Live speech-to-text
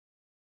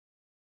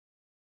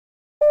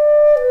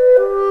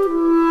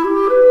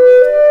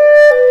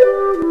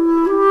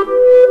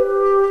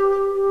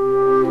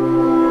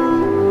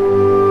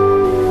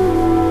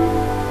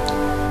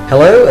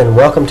and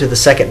welcome to the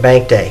second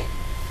bank day.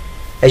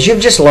 As you've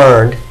just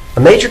learned, a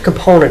major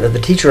component of the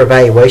teacher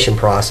evaluation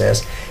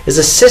process is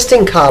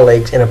assisting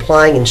colleagues in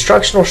applying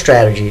instructional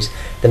strategies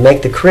that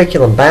make the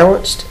curriculum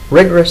balanced,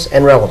 rigorous,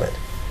 and relevant.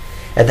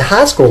 At the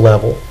high school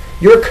level,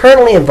 you are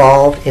currently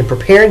involved in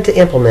preparing to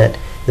implement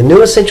the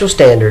new essential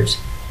standards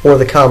or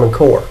the Common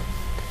Core.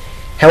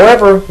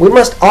 However, we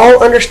must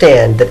all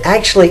understand that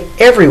actually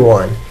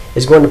everyone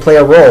is going to play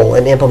a role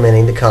in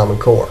implementing the Common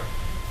Core.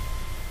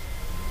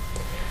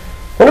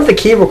 One of the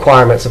key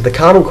requirements of the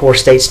Common Core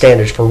state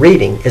standards for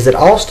reading is that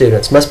all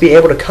students must be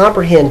able to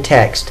comprehend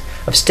text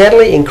of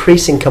steadily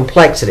increasing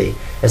complexity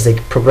as they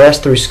progress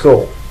through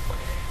school.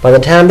 By the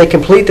time they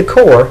complete the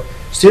core,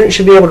 students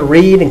should be able to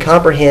read and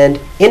comprehend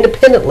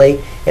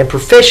independently and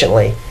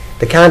proficiently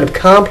the kind of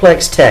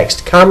complex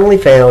text commonly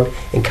found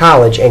in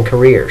college and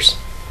careers.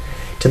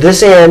 To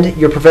this end,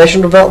 your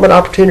professional development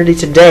opportunity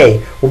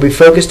today will be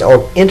focused on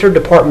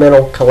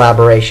interdepartmental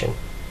collaboration.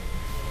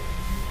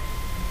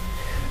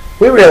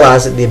 We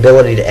realize that the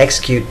ability to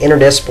execute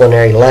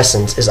interdisciplinary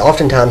lessons is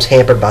oftentimes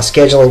hampered by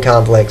scheduling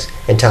conflicts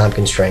and time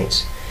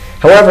constraints.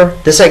 However,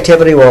 this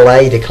activity will allow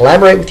you to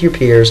collaborate with your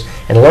peers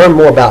and learn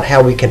more about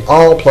how we can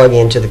all plug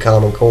into the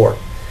Common Core.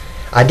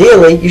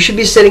 Ideally, you should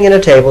be sitting at a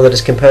table that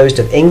is composed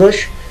of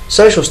English,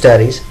 social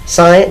studies,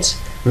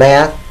 science,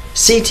 math,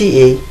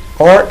 CTE,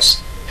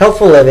 arts,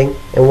 healthful living,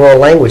 and world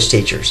language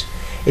teachers.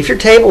 If your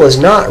table is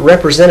not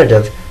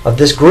representative of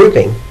this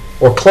grouping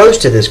or close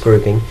to this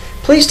grouping,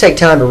 please take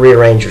time to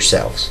rearrange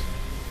yourselves.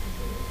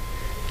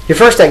 Your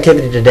first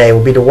activity today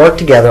will be to work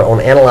together on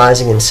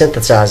analyzing and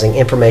synthesizing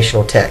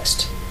informational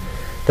text.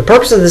 The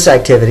purpose of this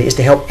activity is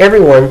to help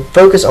everyone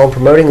focus on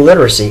promoting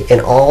literacy in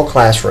all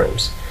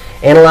classrooms.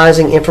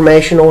 Analyzing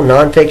informational,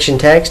 nonfiction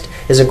text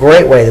is a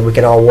great way that we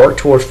can all work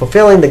towards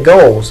fulfilling the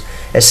goals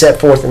as set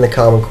forth in the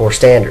Common Core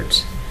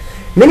standards.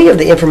 Many of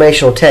the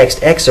informational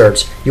text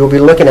excerpts you will be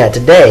looking at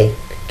today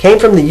came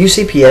from the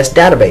UCPS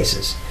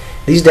databases.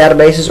 These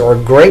databases are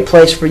a great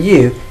place for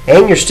you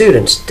and your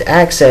students to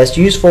access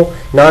useful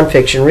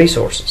nonfiction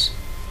resources.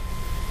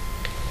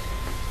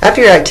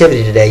 After your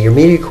activity today, your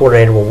media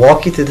coordinator will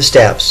walk you through the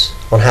steps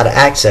on how to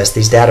access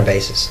these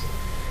databases.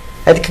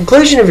 At the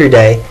conclusion of your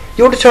day,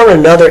 you will determine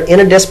another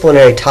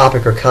interdisciplinary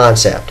topic or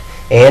concept,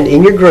 and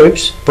in your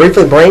groups,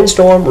 briefly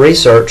brainstorm,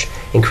 research,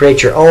 and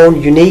create your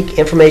own unique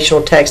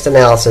informational text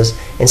analysis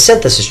and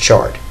synthesis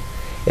chart.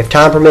 If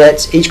time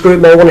permits, each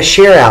group may want to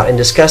share out and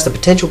discuss the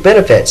potential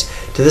benefits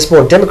to this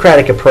more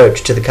democratic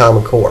approach to the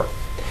Common Core.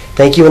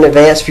 Thank you in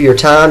advance for your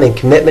time and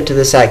commitment to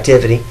this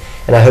activity,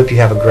 and I hope you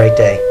have a great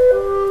day.